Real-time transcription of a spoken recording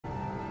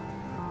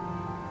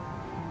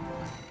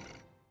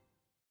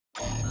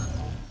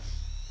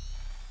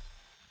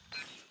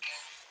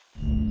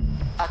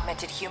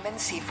Augmented Human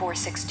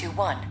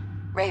C4621,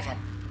 Raven.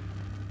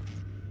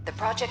 The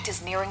project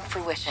is nearing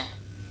fruition,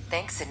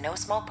 thanks in no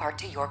small part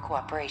to your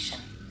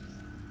cooperation.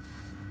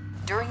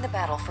 During the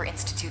battle for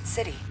Institute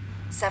City,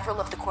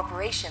 several of the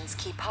corporation's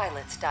key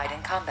pilots died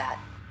in combat.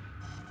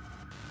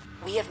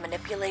 We have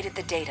manipulated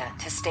the data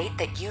to state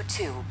that you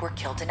too were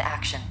killed in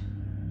action.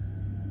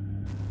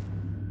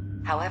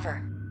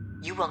 However,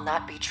 you will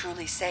not be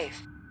truly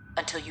safe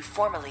until you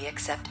formally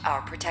accept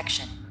our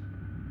protection.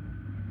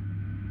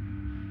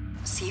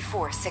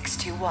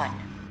 C4621,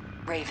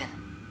 Raven.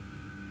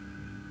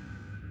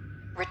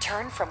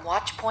 Return from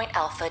Watchpoint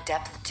Alpha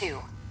Depth 2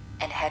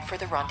 and head for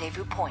the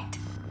rendezvous point.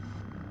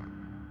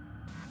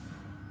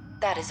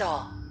 That is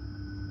all.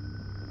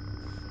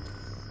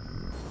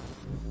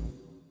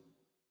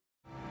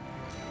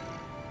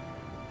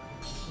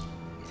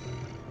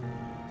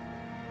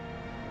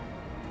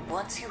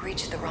 Once you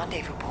reach the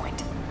rendezvous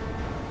point,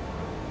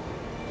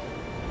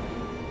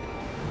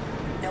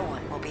 no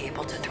one will be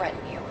able to threaten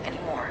you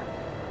anymore.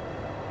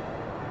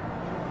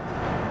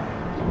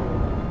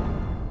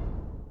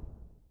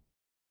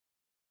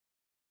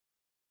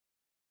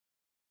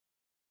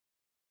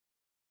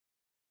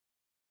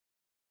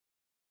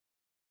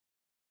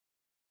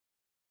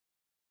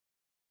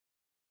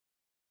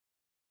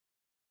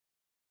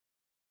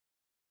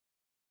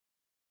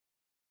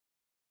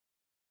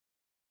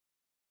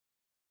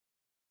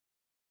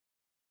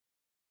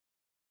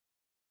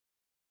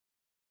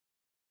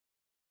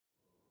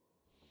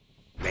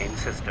 Main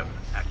system,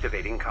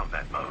 activating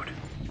combat mode.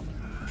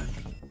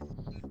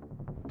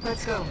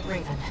 Let's go,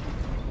 Raven.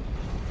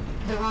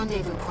 The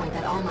rendezvous point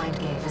that All Might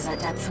gave is at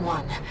depth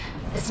 1.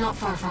 It's not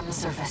far from the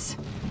surface.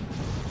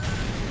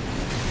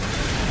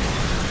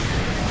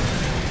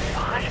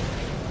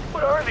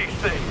 What are these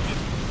things?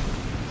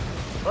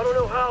 I don't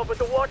know how, but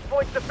the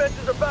Watchpoint's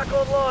defenses are back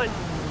online.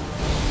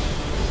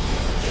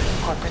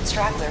 Corporate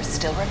stragglers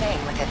still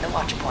remain within the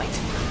Watchpoint.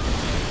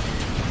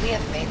 We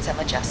have made some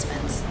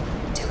adjustments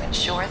to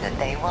ensure that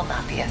they will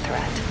not be a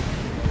threat.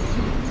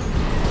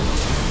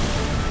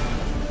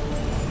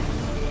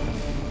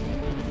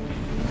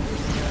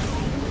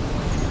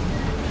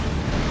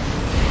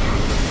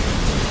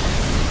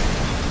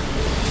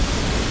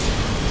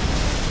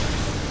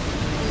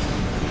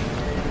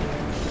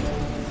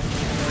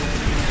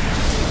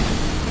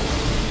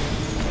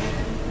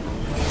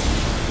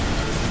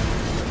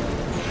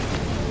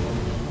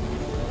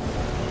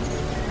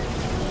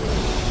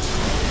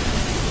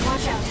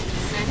 Watch out.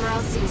 Sniper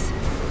LCs.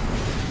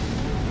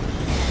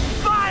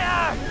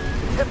 Fire!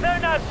 If they're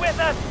not with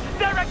us,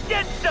 they're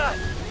against us!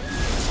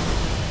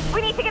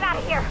 We need to get out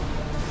of here!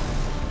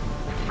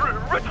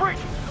 Retreat!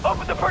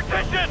 Open the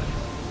partition!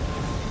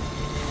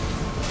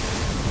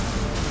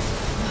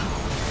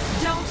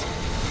 Don't!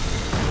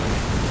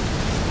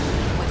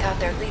 Without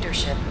their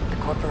leadership, the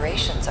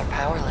corporations are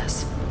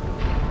powerless.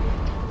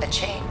 A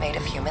chain made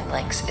of human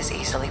links is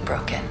easily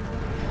broken.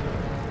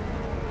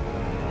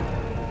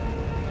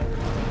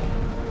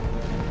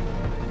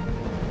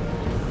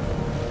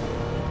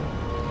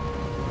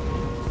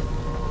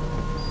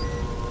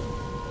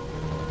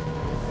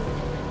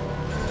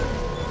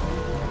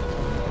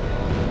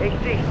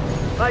 AC,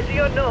 I see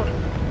unknown.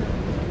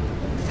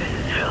 This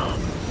is hell.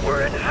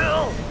 We're in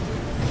hell!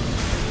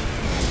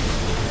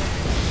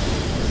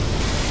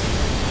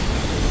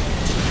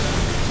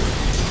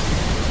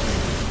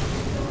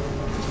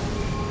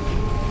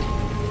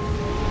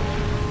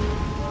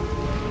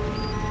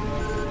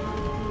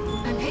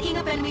 I'm picking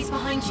up enemies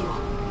behind you.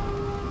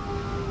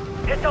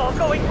 It's all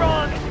going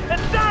wrong,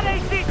 and that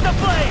AC's to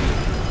blame!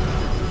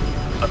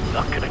 I'm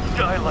not gonna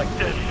die like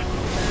this.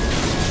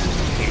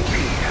 EP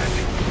at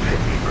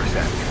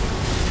 50%.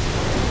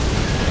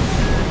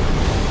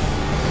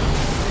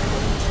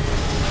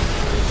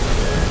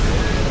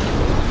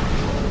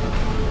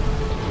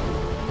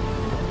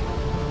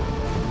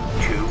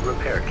 Two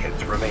repair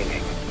kits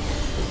remaining.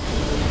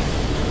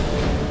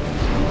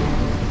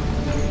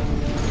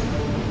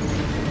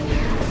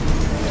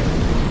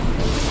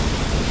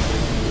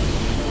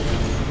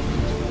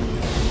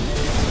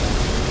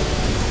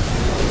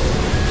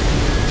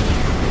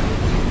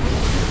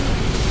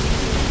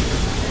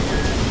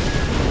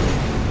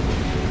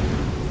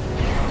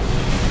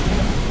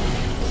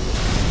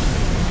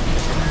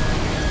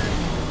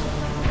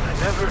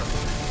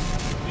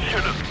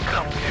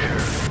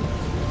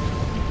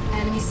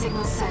 Enemy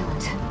signal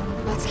silent.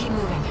 Let's keep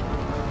moving.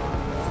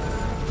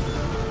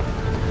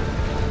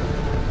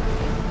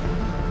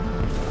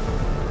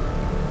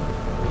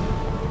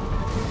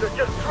 They're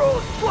just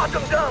trolls. Lock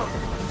them down!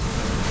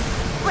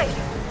 Wait,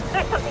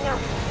 there's something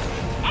else.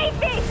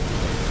 AC!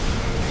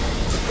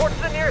 Report to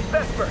the nearest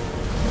Vesper.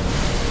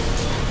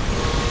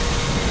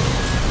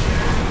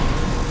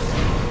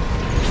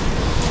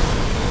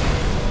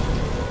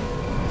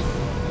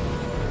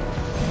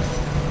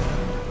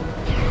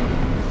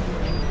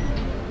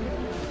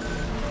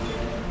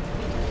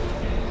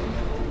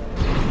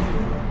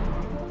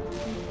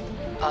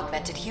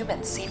 Augmented Human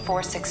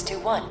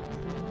C4621,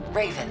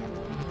 Raven.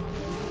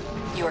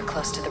 You are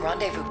close to the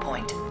rendezvous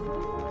point.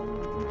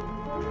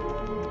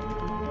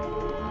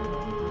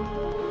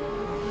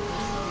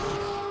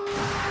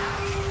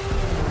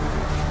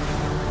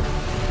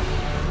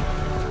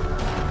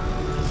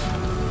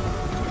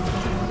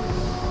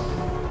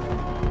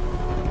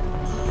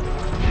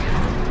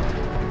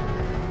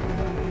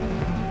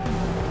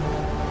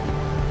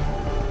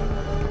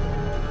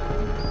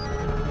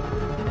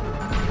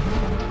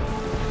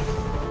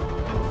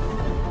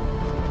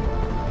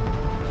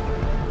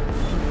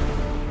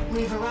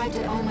 arrived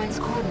at All-Mind's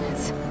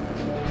coordinates.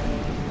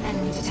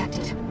 Enemy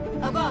detected.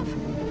 Above!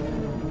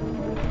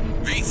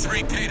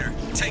 V3 Pater,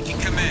 taking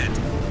command.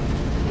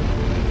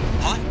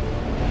 What?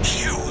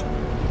 You?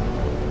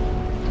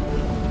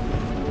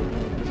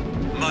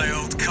 My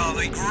old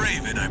colleague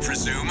Raven, I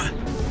presume.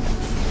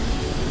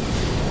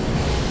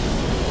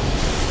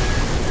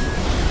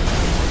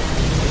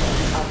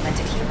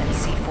 Augmented Human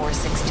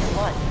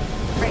C4621.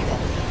 Raven.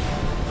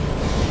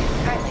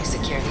 Kindly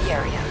secure the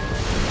area.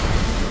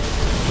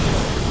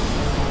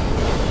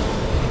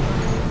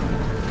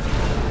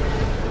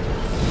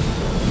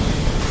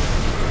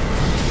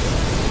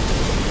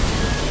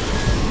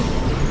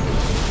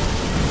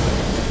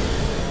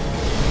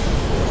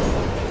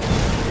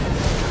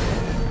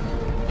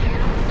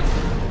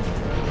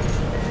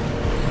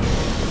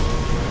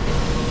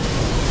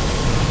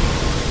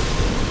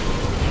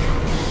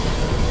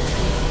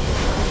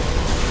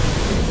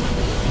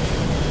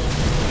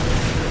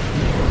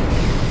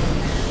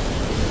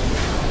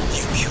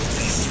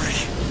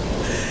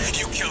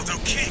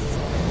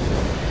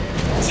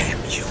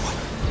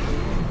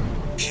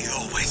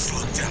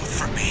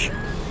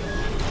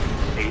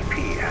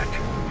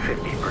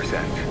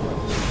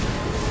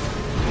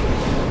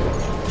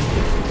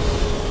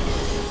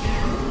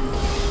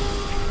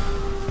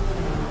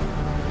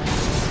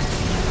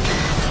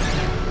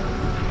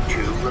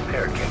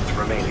 Repair kits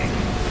remaining.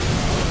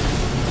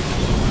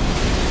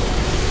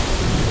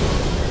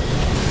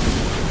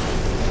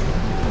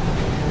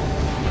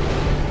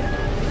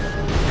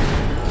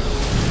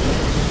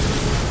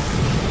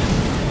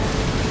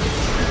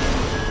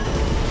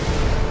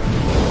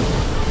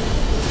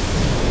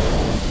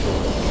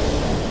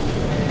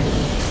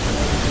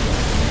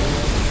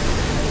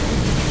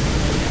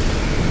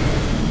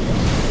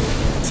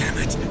 Damn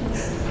it.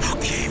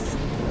 Okay.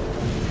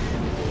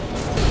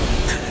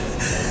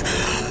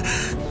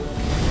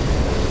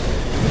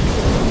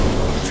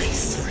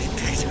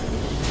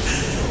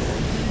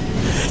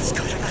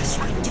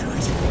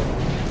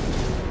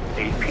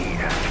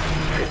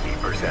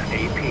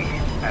 AP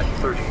at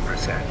 30%.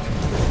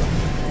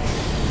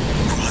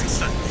 Once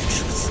that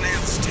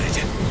snail's dead,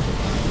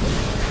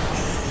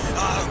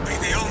 I'll be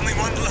the only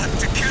one left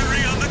to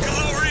carry on the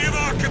glory of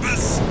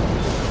Arquebus!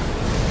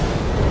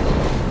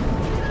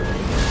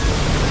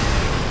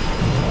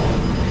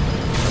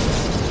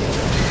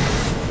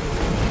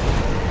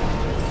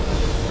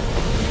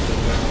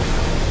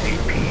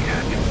 AP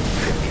at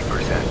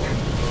 50%.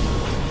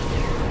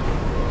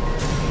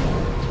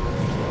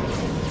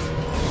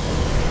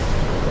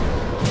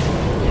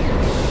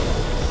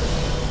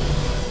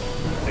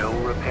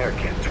 Repair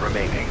kits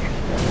remaining.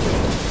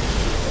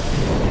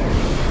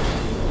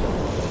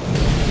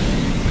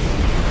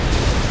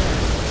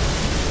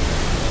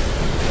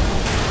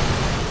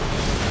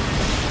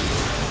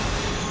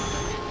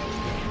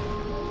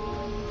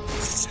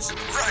 This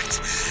isn't right.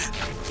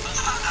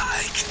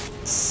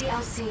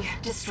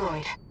 CLC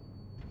destroyed.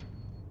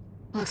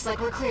 Looks like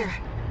we're clear.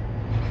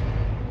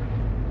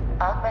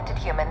 Augmented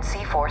Human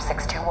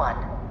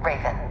C4621.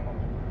 Raven.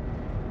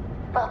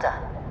 Well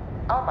done.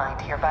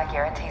 All-Mind hereby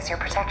guarantees your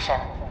protection.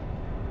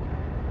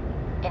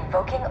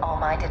 Invoking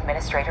All-Mind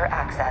Administrator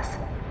access,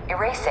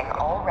 erasing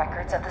all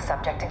records of the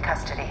subject in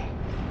custody.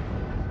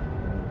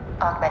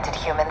 Augmented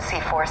Human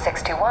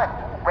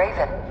C4621,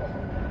 Raven.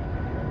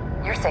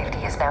 Your safety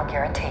is now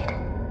guaranteed.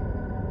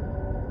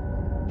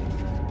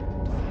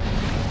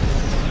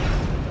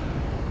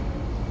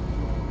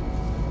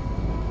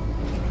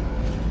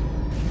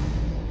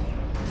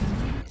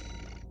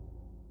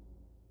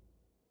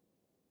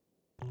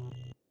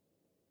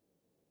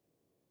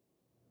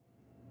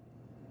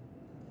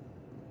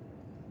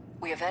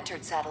 We have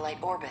entered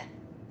satellite orbit.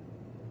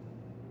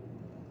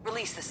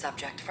 Release the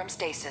subject from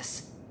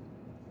stasis.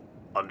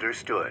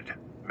 Understood,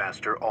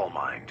 Master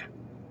All-Mind.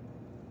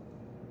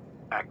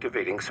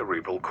 Activating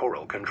cerebral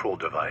coral control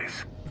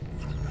device.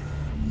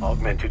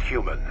 Augmented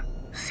Human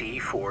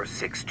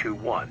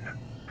C4621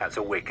 has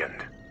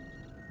awakened.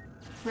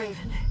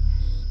 Raven,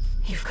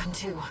 you've come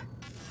too.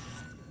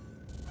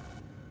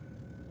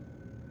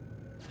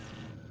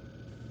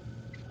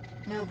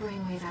 No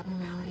brainwave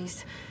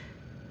abnormalities.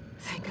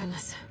 Thank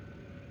goodness.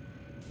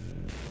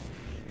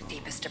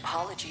 Deepest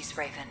apologies,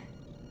 Raven.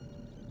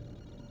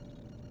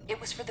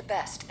 It was for the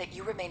best that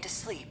you remained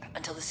asleep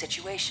until the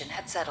situation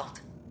had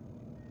settled.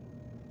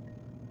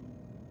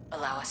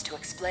 Allow us to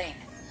explain.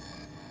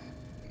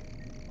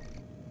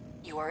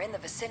 You are in the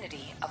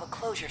vicinity of a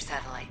closure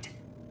satellite,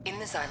 in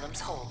the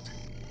Xylem's hold.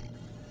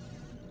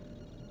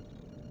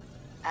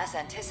 As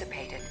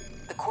anticipated,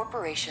 the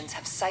corporations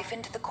have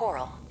siphoned the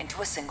coral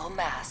into a single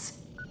mass.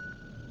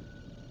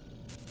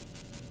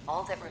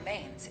 All that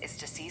remains is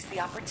to seize the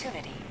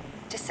opportunity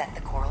to set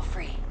the coral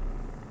free,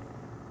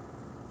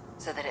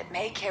 so that it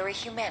may carry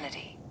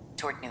humanity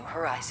toward new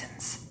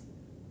horizons.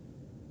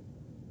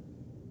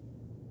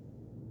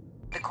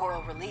 The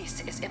coral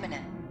release is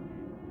imminent.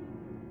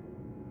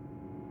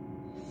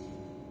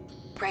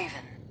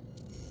 Raven.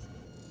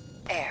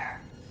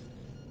 Air.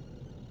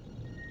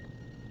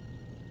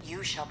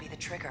 You shall be the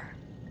trigger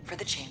for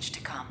the change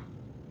to come.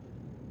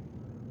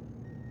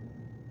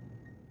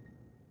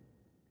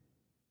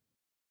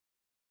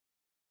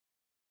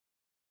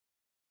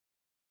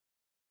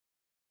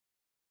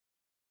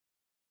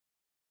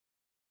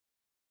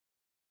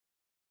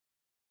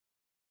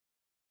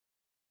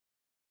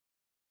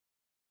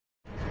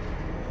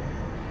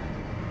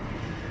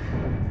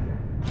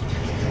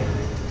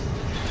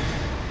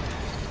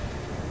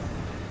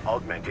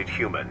 Augmented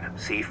Human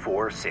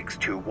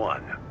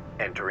C4621,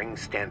 entering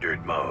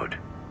standard mode.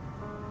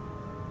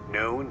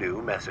 No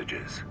new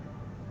messages.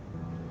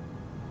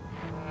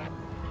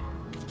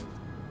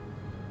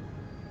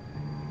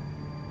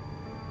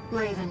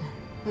 Raven,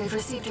 we've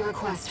received a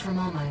request from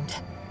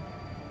Allmind.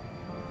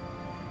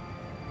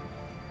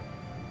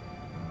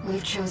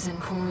 We've chosen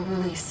Coral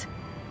Release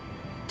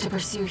to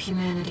pursue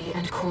humanity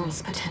and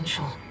Coral's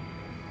potential.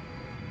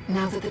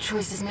 Now that the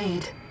choice is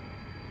made,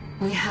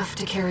 we have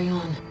to carry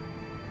on,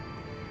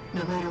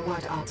 no matter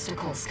what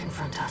obstacles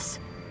confront us.